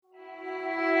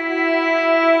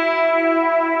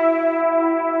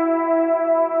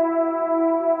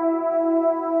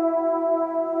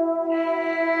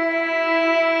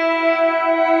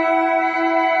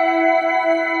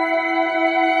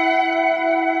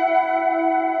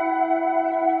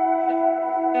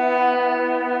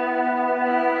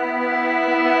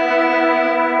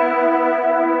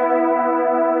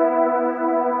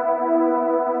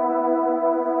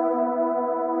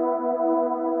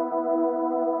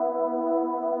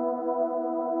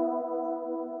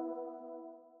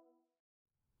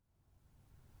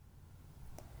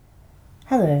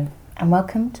Hello, and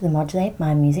welcome to the Modulate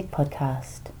My Music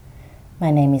podcast.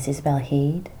 My name is Isabel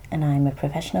Heed, and I am a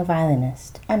professional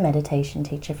violinist and meditation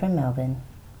teacher from Melbourne.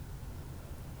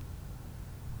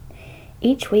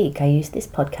 Each week I use this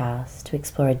podcast to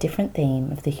explore a different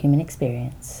theme of the human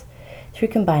experience through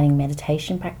combining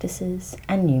meditation practices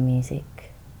and new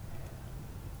music.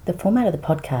 The format of the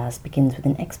podcast begins with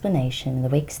an explanation of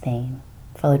the week's theme,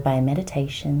 followed by a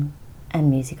meditation and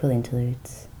musical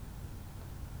interludes.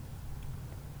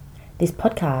 This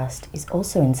podcast is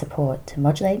also in support to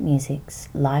Modulate Music's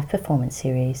live performance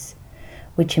series,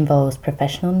 which involves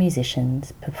professional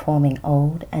musicians performing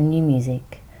old and new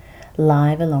music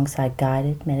live alongside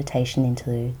guided meditation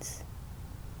interludes.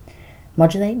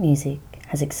 Modulate Music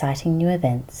has exciting new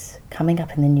events coming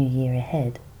up in the new year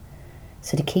ahead,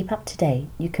 so to keep up to date,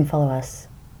 you can follow us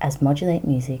as Modulate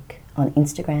Music on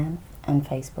Instagram and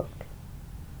Facebook.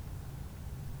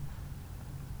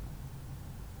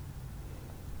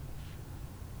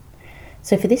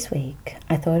 So for this week,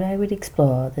 I thought I would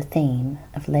explore the theme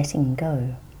of letting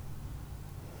go.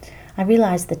 I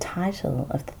realised the title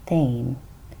of the theme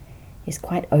is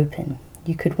quite open.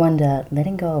 You could wonder,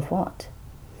 letting go of what?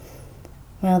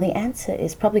 Well, the answer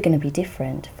is probably going to be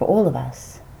different for all of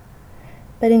us.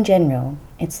 But in general,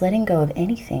 it's letting go of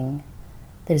anything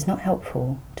that is not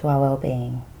helpful to our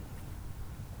well-being.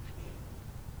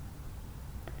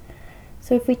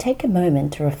 So if we take a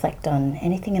moment to reflect on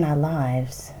anything in our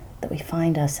lives that we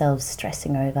find ourselves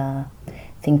stressing over,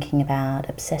 thinking about,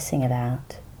 obsessing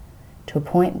about, to a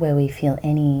point where we feel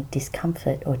any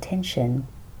discomfort or tension,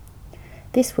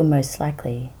 this will most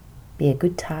likely be a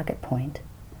good target point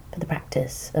for the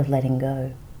practice of letting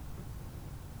go.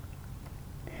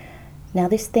 Now,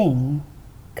 this thing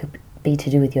could be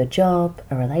to do with your job,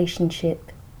 a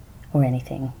relationship, or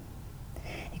anything.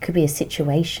 It could be a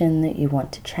situation that you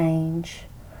want to change,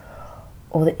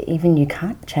 or that even you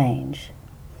can't change.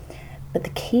 But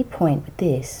the key point with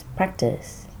this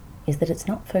practice is that it's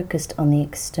not focused on the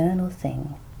external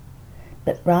thing,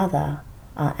 but rather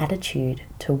our attitude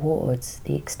towards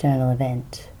the external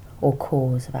event or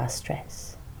cause of our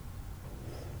stress.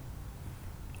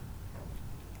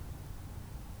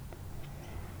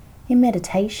 In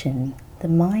meditation, the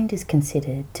mind is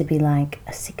considered to be like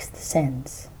a sixth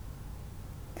sense.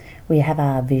 We have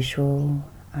our visual,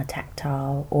 our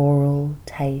tactile, oral,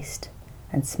 taste,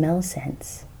 and smell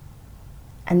sense.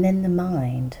 And then the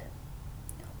mind,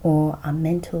 or our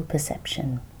mental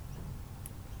perception.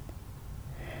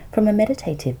 From a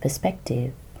meditative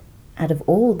perspective, out of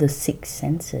all the six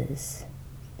senses,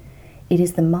 it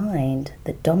is the mind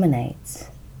that dominates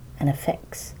and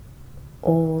affects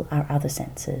all our other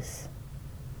senses.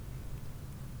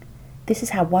 This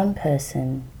is how one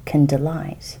person can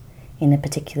delight in a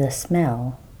particular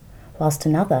smell, whilst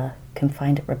another can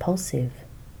find it repulsive.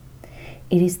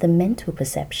 It is the mental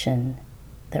perception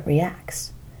that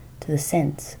reacts to the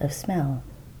sense of smell.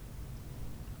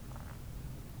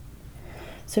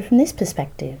 So from this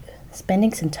perspective,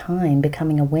 spending some time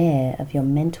becoming aware of your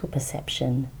mental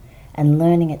perception and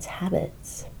learning its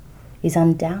habits is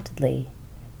undoubtedly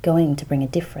going to bring a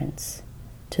difference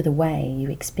to the way you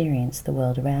experience the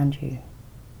world around you.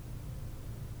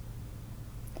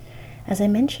 As I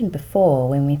mentioned before,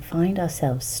 when we find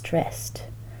ourselves stressed,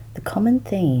 the common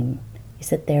theme is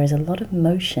that there is a lot of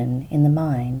motion in the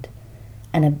mind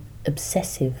and an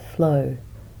obsessive flow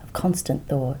of constant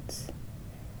thoughts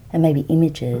and maybe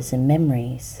images and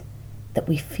memories that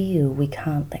we feel we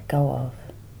can't let go of.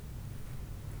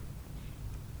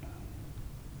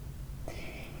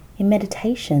 In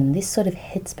meditation, this sort of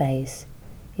headspace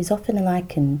is often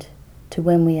likened to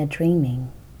when we are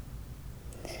dreaming.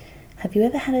 Have you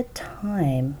ever had a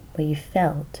time where you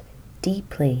felt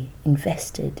deeply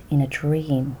invested in a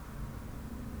dream?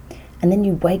 And then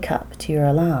you wake up to your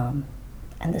alarm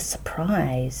and the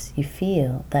surprise you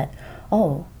feel that,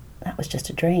 oh, that was just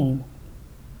a dream.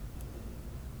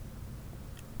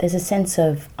 There's a sense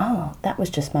of, oh, that was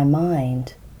just my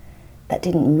mind. That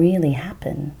didn't really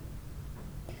happen.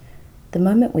 The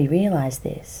moment we realize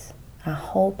this, our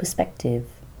whole perspective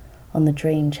on the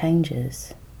dream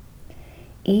changes,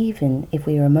 even if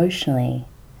we were emotionally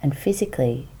and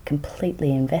physically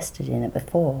completely invested in it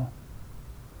before.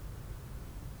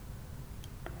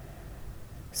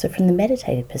 So from the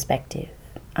meditative perspective,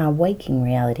 our waking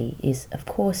reality is of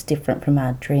course different from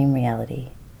our dream reality,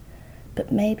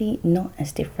 but maybe not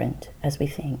as different as we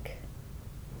think.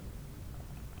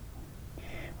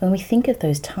 When we think of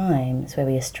those times where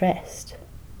we are stressed,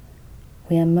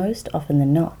 we are most often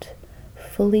than not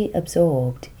fully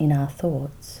absorbed in our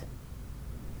thoughts.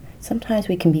 Sometimes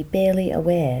we can be barely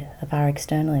aware of our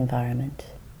external environment.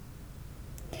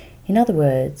 In other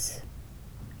words,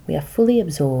 we are fully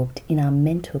absorbed in our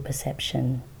mental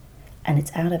perception and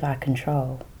it's out of our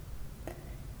control.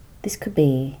 This could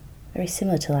be very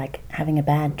similar to like having a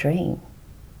bad dream.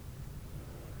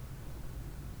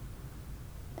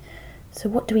 So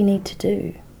what do we need to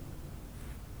do?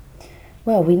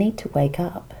 Well, we need to wake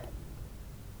up.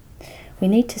 We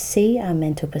need to see our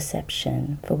mental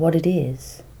perception for what it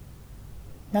is.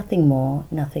 Nothing more,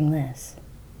 nothing less.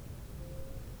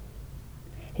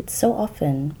 It's so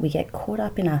often we get caught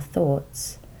up in our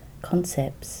thoughts,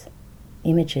 concepts,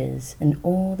 images, and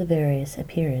all the various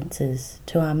appearances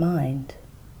to our mind.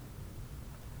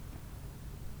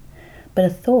 But a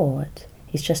thought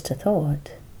is just a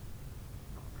thought.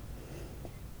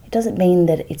 It doesn't mean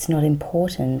that it's not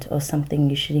important or something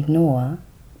you should ignore,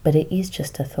 but it is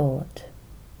just a thought.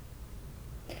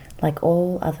 Like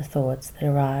all other thoughts that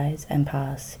arise and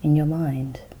pass in your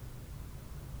mind.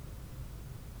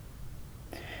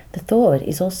 The thought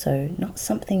is also not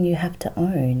something you have to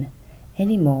own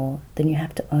any more than you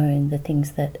have to own the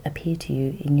things that appear to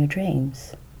you in your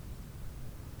dreams.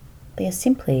 They are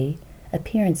simply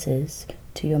appearances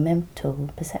to your mental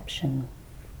perception.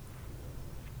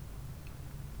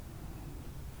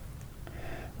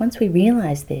 Once we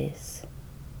realize this,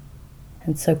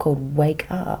 and so-called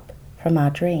wake up from our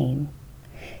dream,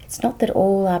 it's not that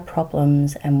all our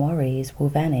problems and worries will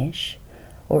vanish,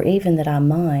 or even that our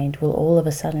mind will all of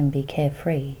a sudden be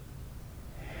carefree.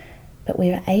 But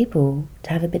we are able to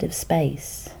have a bit of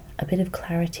space, a bit of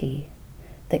clarity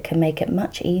that can make it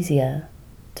much easier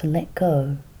to let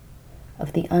go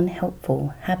of the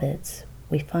unhelpful habits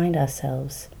we find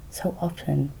ourselves so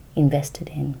often invested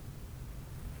in.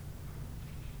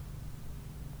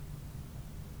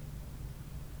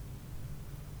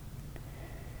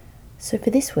 So for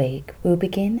this week, we'll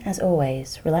begin as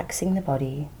always relaxing the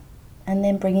body and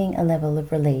then bringing a level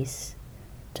of release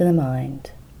to the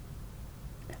mind,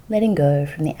 letting go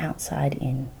from the outside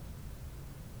in.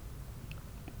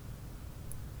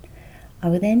 I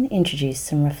will then introduce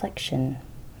some reflection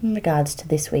in regards to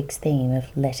this week's theme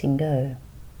of letting go.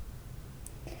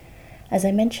 As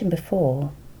I mentioned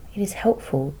before, it is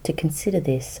helpful to consider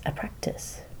this a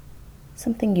practice,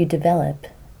 something you develop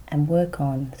and work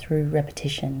on through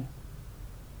repetition.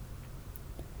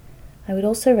 I would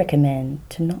also recommend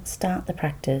to not start the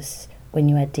practice when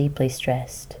you are deeply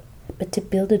stressed, but to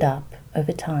build it up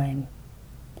over time.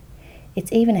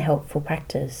 It's even a helpful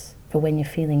practice for when you're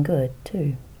feeling good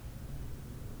too.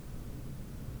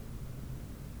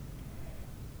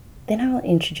 Then I will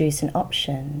introduce an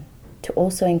option to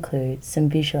also include some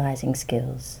visualizing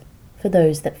skills for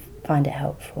those that find it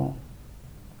helpful.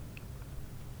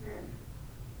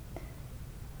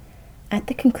 At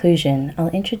the conclusion, I'll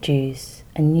introduce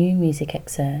a new music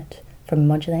excerpt from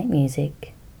Modulate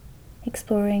Music,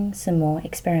 exploring some more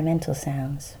experimental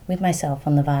sounds with myself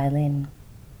on the violin.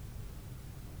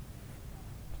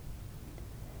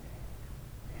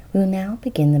 We'll now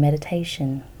begin the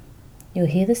meditation. You'll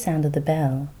hear the sound of the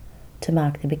bell to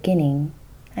mark the beginning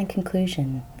and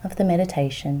conclusion of the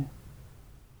meditation.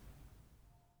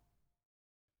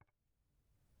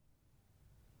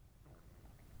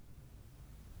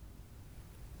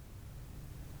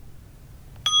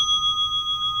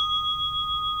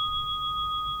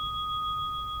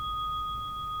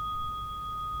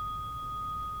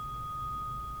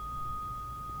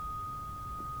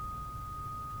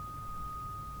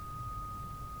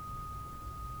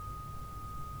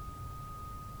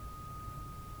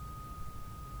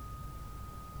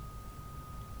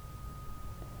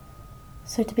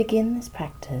 So to begin this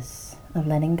practice of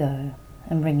letting go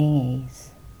and bringing ease,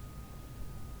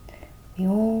 we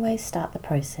always start the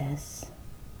process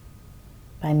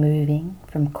by moving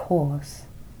from coarse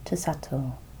to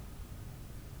subtle.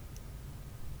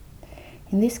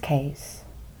 In this case,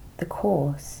 the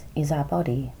coarse is our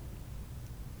body.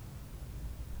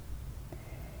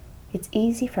 It's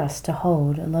easy for us to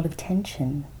hold a lot of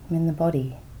tension in the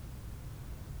body.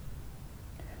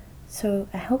 So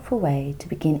a helpful way to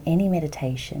begin any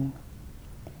meditation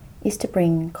is to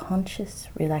bring conscious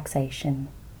relaxation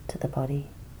to the body.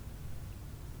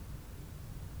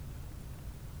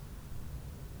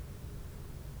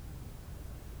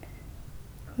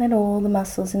 Let all the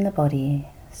muscles in the body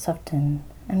soften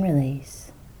and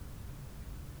release,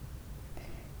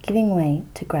 giving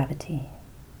weight to gravity.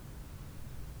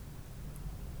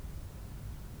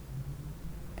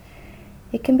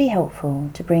 It can be helpful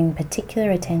to bring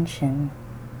particular attention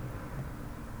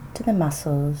to the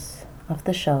muscles of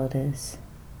the shoulders,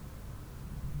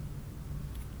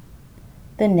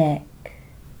 the neck,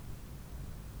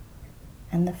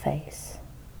 and the face,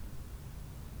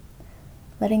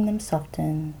 letting them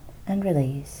soften and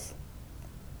release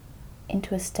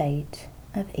into a state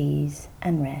of ease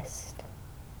and rest.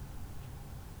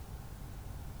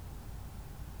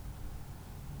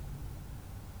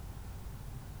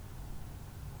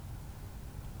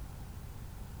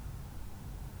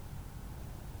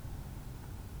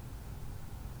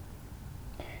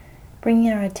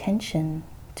 Bringing our attention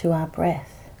to our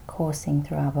breath coursing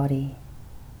through our body.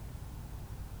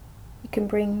 You can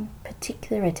bring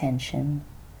particular attention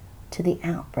to the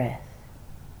out-breath,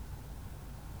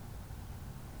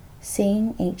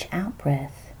 seeing each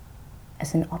out-breath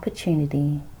as an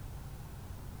opportunity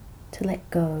to let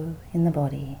go in the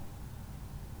body,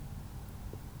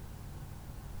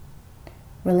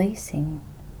 releasing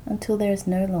until there is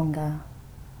no longer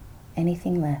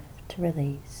anything left to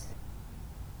release.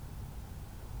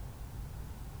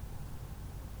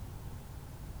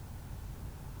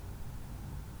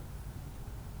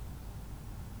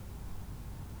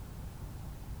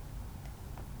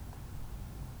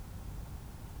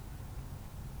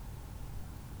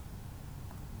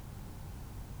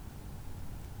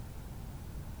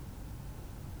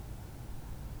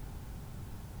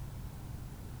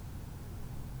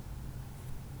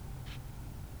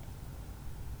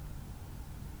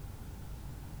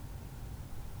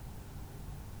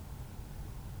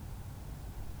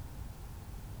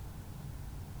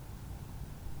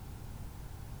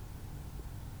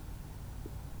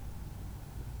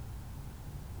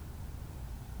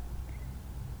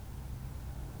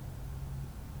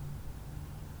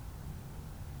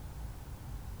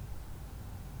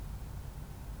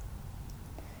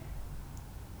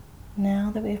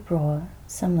 Now that we've brought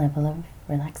some level of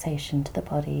relaxation to the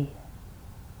body,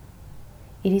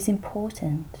 it is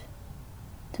important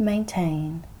to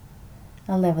maintain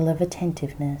a level of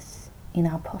attentiveness in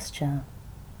our posture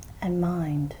and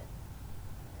mind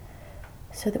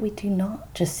so that we do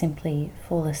not just simply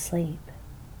fall asleep.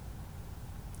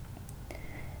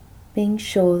 Being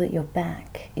sure that your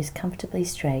back is comfortably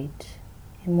straight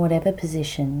in whatever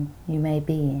position you may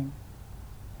be in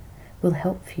will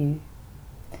help you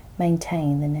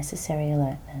maintain the necessary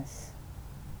alertness.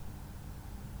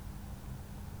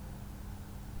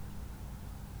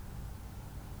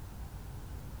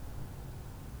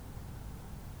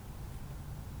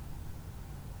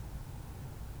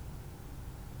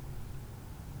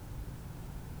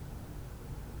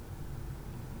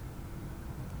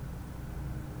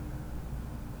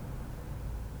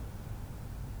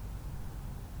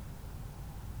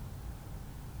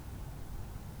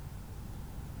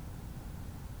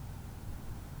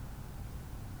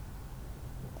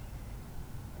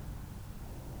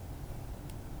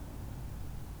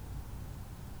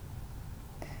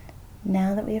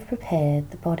 Now that we have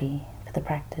prepared the body for the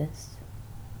practice,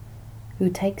 we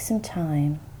will take some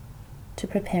time to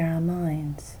prepare our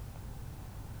minds.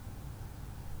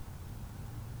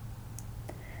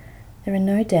 There are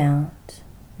no doubt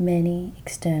many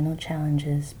external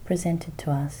challenges presented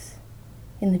to us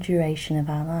in the duration of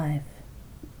our life.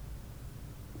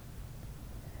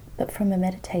 But from a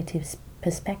meditative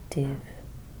perspective,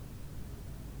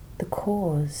 the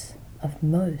cause of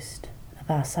most of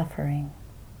our suffering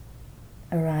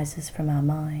arises from our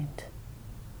mind,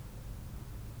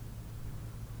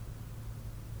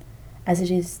 as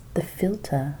it is the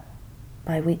filter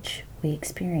by which we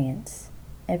experience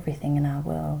everything in our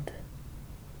world.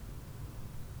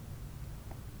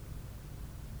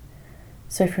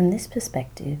 So from this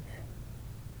perspective,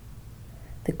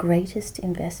 the greatest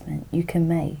investment you can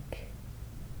make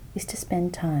is to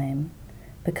spend time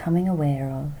becoming aware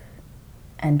of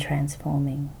and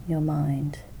transforming your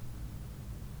mind.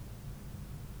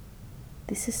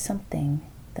 This is something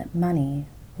that money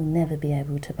will never be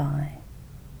able to buy.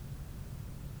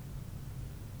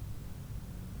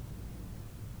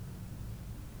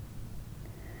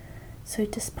 So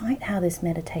despite how this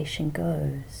meditation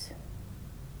goes,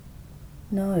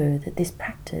 know that this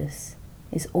practice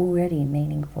is already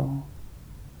meaningful,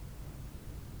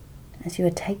 as you are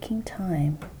taking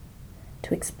time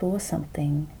to explore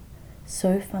something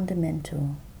so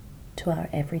fundamental to our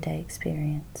everyday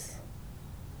experience.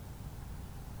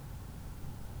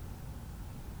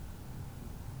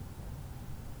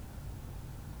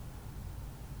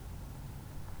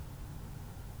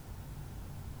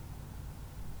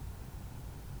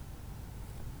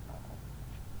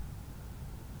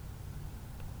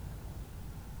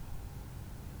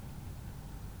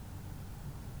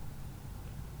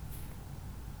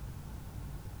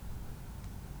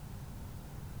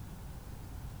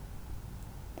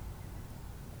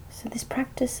 So this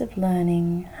practice of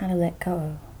learning how to let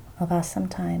go of our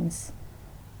sometimes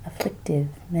afflictive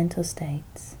mental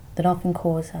states that often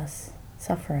cause us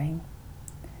suffering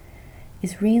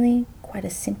is really quite a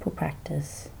simple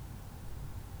practice,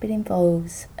 but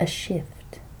involves a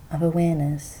shift of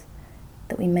awareness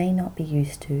that we may not be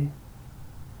used to.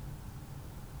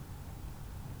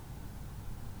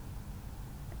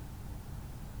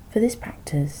 For this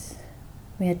practice,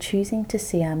 we are choosing to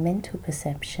see our mental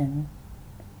perception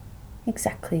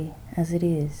exactly as it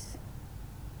is,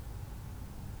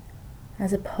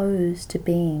 as opposed to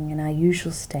being in our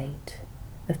usual state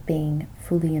of being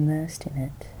fully immersed in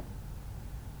it.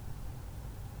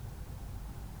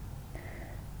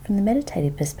 From the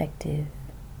meditative perspective,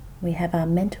 we have our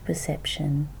mental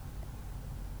perception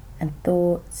and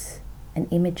thoughts and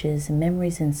images and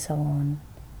memories and so on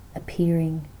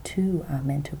appearing to our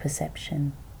mental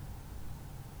perception.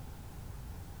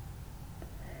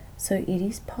 So it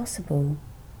is possible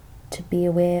to be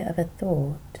aware of a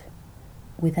thought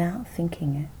without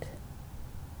thinking it.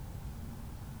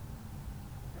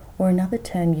 Or another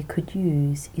term you could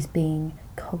use is being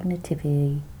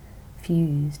cognitively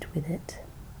fused with it.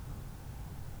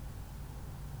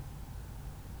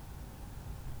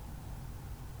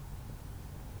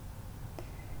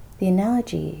 The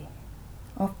analogy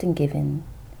often given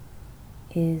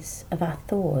is of our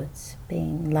thoughts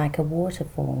being like a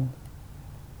waterfall.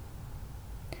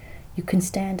 You can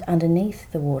stand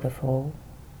underneath the waterfall,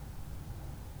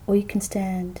 or you can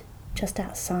stand just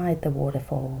outside the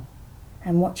waterfall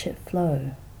and watch it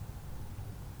flow.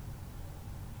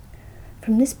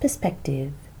 From this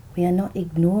perspective, we are not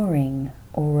ignoring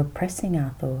or repressing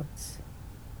our thoughts.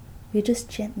 We are just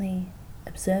gently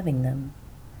observing them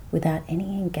without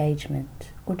any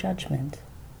engagement or judgment,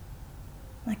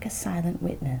 like a silent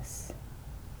witness.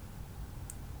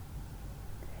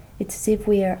 It's as if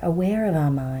we are aware of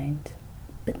our mind,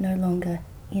 but no longer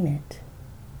in it.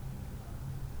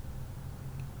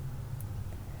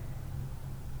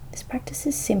 This practice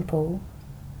is simple,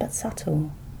 but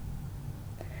subtle.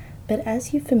 But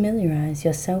as you familiarize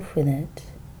yourself with it,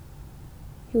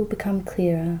 it will become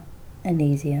clearer and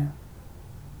easier.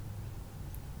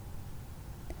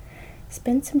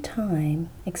 Spend some time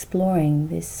exploring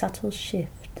this subtle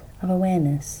shift of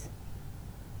awareness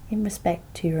in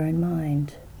respect to your own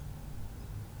mind.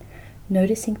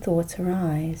 Noticing thoughts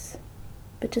arise,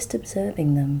 but just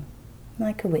observing them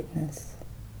like a witness.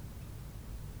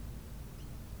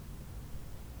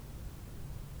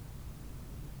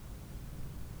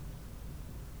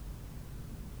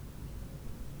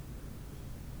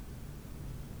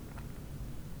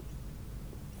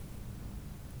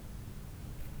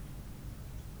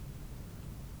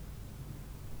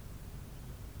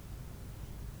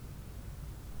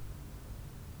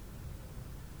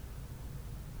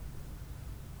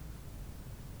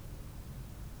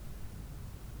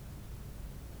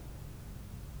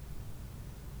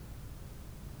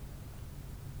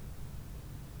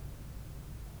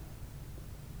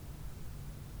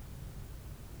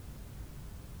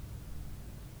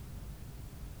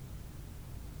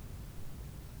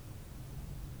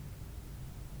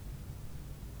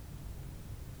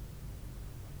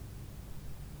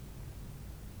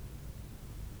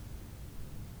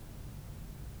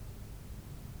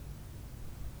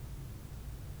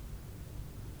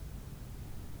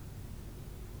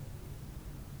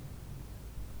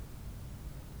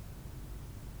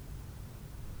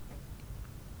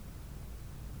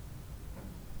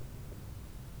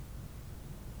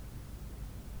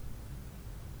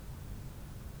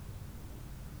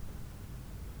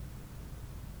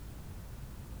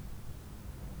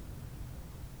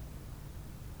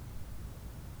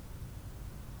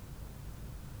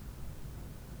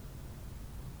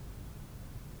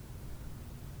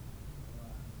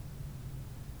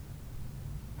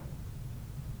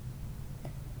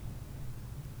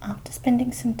 After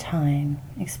spending some time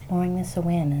exploring this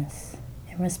awareness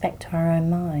in respect to our own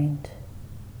mind,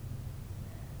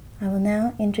 I will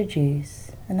now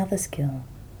introduce another skill,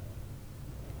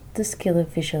 the skill of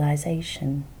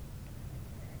visualization,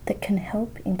 that can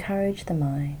help encourage the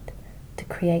mind to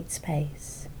create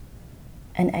space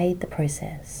and aid the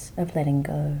process of letting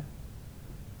go.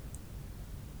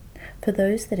 For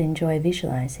those that enjoy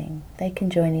visualizing, they can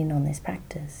join in on this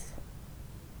practice.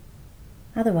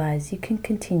 Otherwise, you can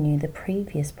continue the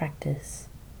previous practice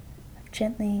of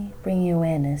gently bringing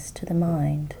awareness to the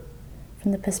mind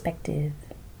from the perspective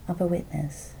of a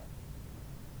witness.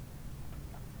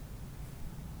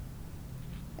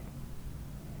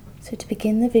 So to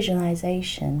begin the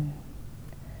visualization,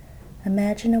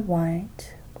 imagine a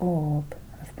white orb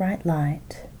of bright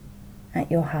light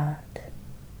at your heart,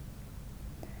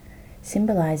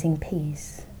 symbolizing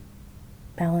peace,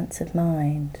 balance of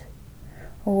mind,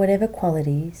 or whatever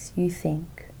qualities you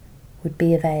think would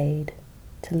be of aid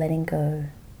to letting go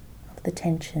of the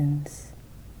tensions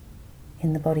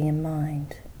in the body and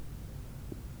mind.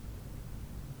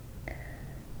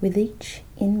 With each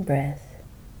in-breath,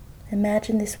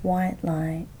 imagine this white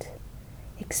light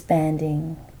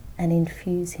expanding and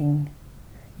infusing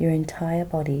your entire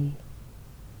body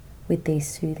with these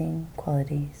soothing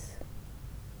qualities.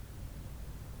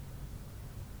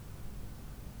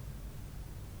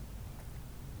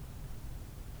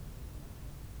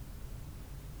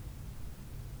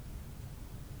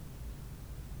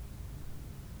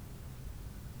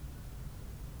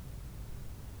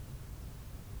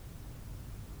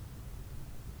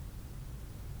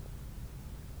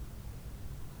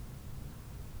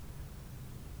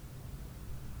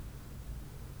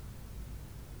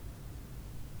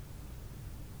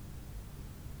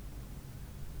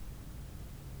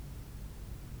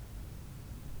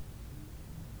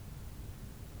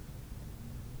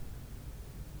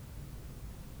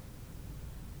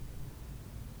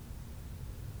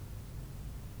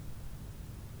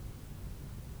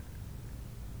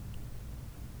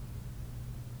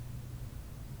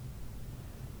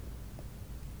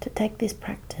 To take this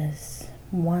practice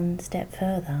one step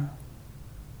further,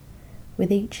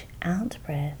 with each out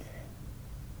breath,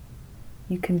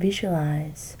 you can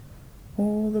visualize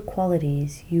all the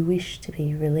qualities you wish to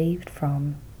be relieved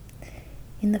from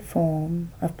in the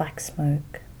form of black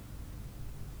smoke.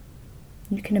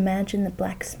 You can imagine the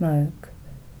black smoke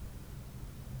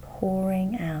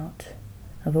pouring out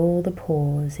of all the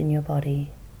pores in your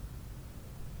body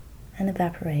and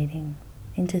evaporating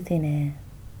into thin air.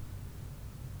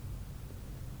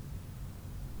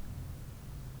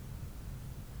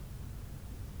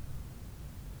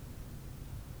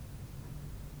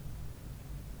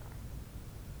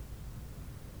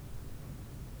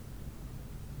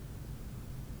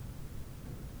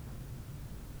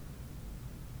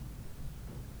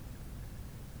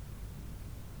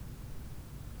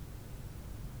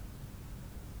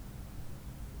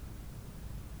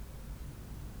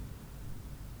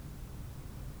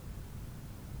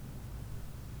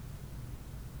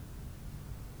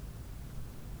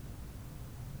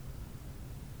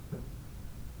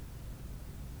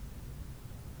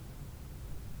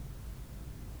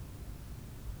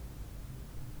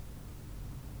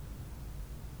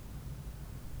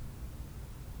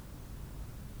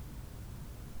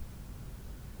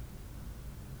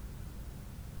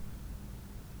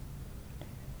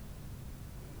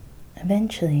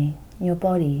 Eventually, your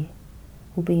body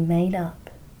will be made up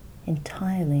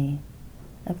entirely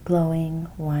of glowing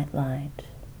white light.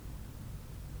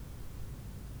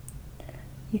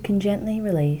 You can gently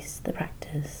release the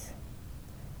practice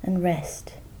and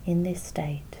rest in this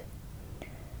state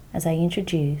as I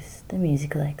introduce the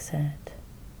musical excerpt.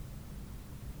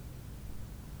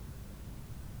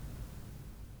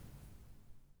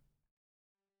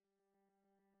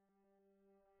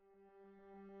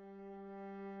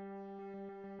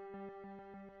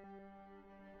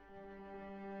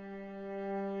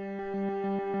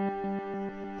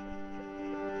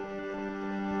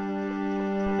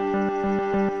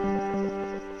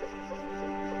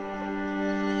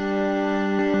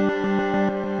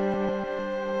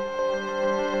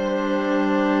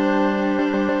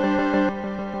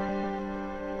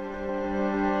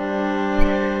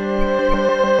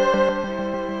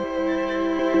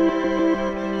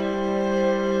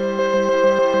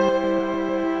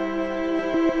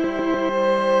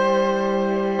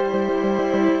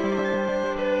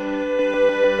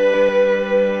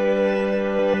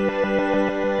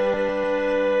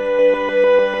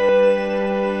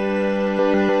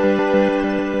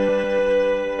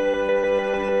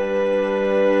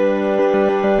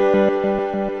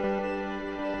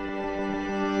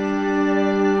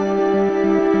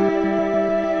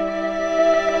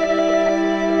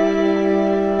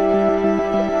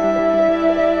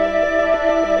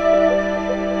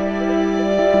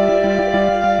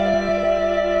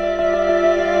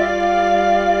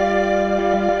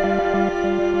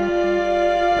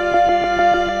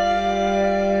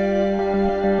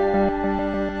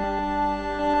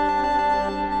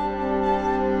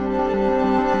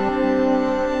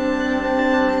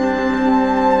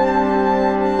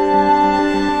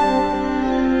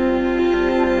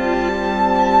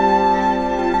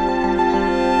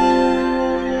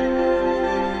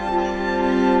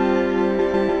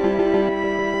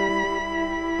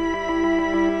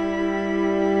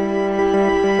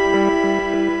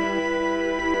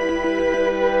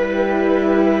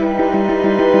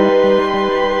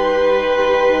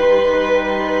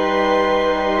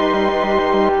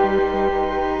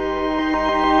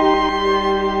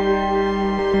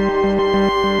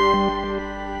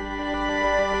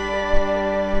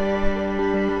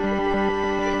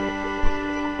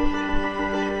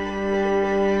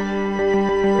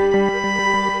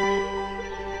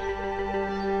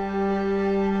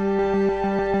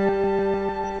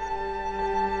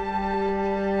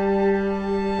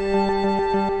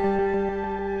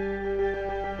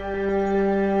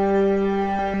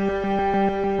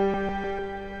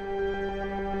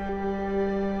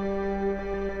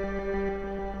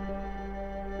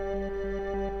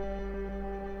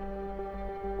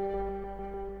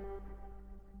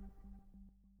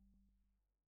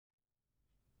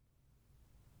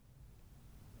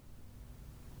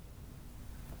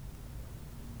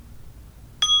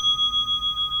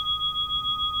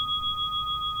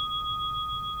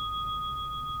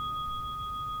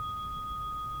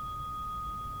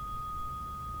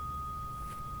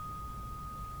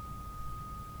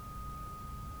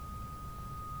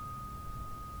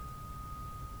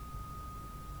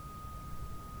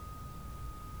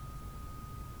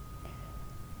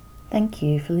 Thank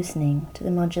you for listening to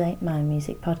the Modulate Mind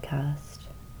Music podcast.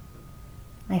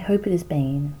 I hope it has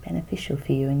been beneficial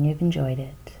for you and you've enjoyed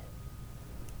it.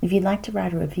 If you'd like to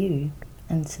write a review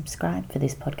and subscribe for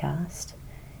this podcast,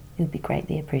 it would be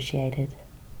greatly appreciated.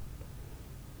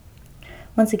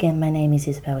 Once again, my name is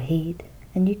Isabel Heed,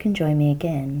 and you can join me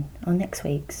again on next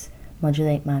week's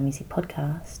Modulate Mind Music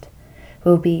podcast.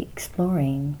 We'll be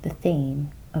exploring the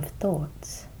theme of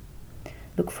thoughts.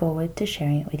 Look forward to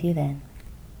sharing it with you then.